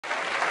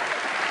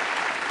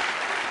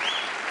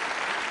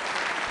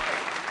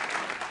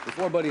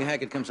Before Buddy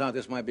Hackett comes out,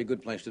 this might be a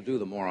good place to do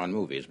the Moron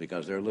movies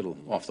because they're a little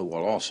off the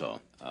wall also.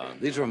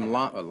 These are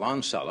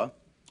from Cella,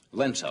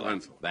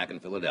 back in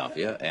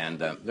Philadelphia, and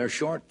they're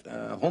short,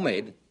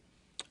 homemade,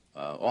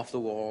 off the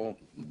wall,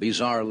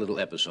 bizarre little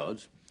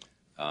episodes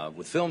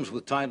with films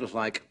with titles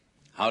like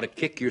How to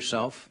Kick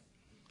Yourself,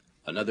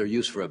 Another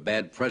Use for a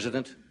Bad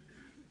President,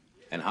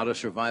 and How to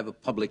Survive a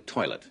Public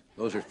Toilet.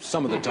 Those are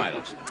some of the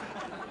titles.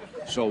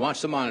 So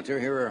watch the monitor.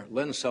 Here are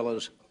Len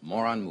Cella's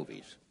Moron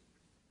movies.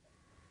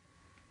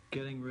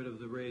 Getting rid of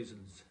the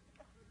raisins.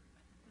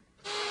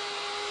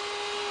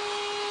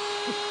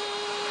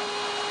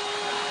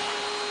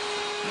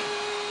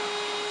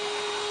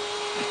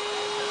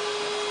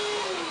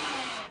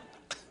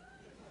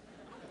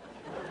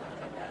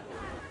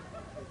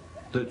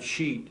 The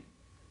cheat.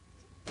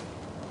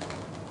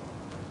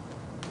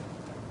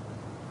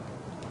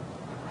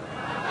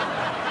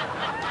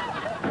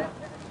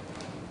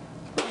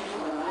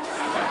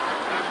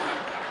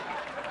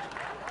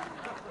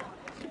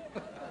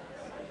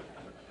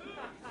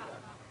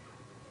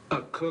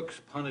 A cook's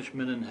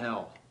punishment in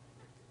hell.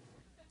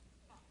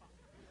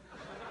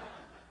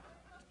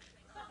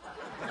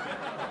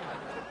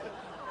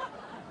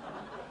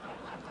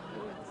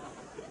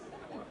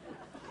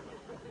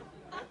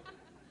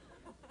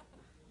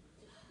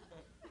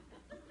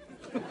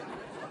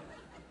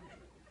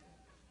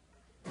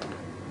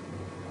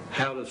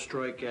 How to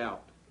strike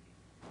out.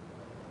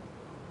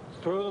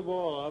 Throw the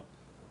ball up,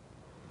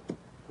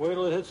 wait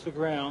till it hits the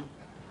ground,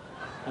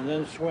 and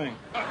then swing.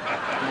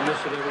 You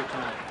miss it every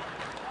time.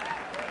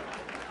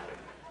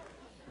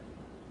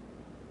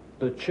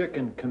 The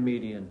chicken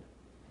comedian.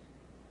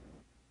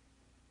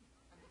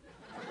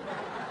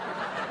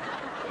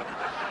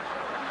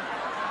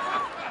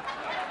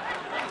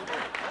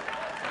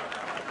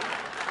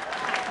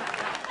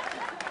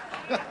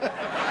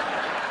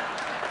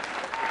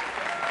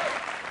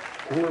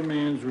 Poor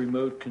man's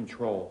remote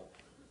control.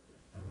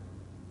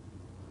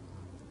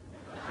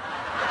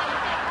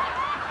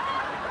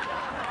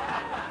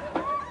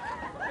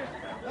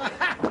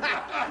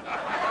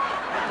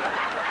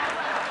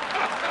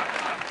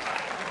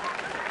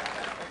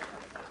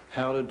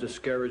 How to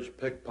discourage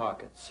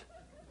pickpockets.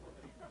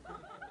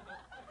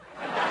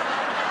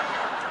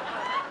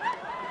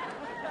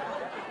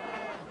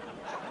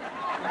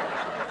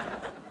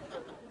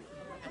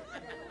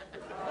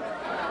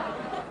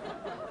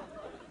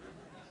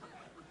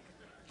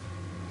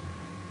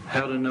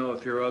 How to know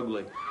if you're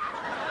ugly.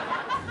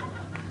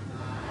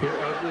 You're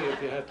ugly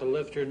if you have to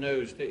lift your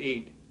nose to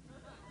eat.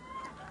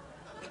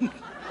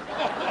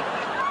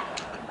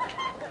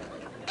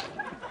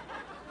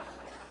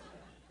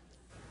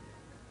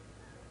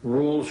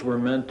 Rules were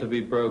meant to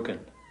be broken.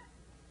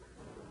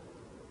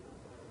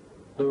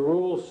 The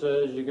rule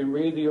says you can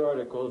read the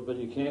articles, but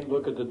you can't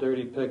look at the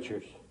dirty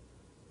pictures.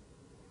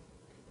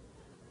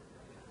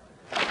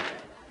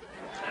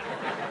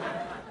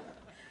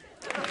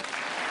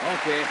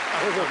 Okay,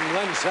 those are from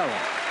Len Cella.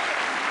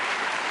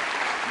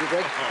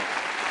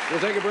 We'll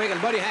take a break, and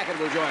Buddy Hackett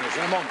will join us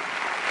in a moment.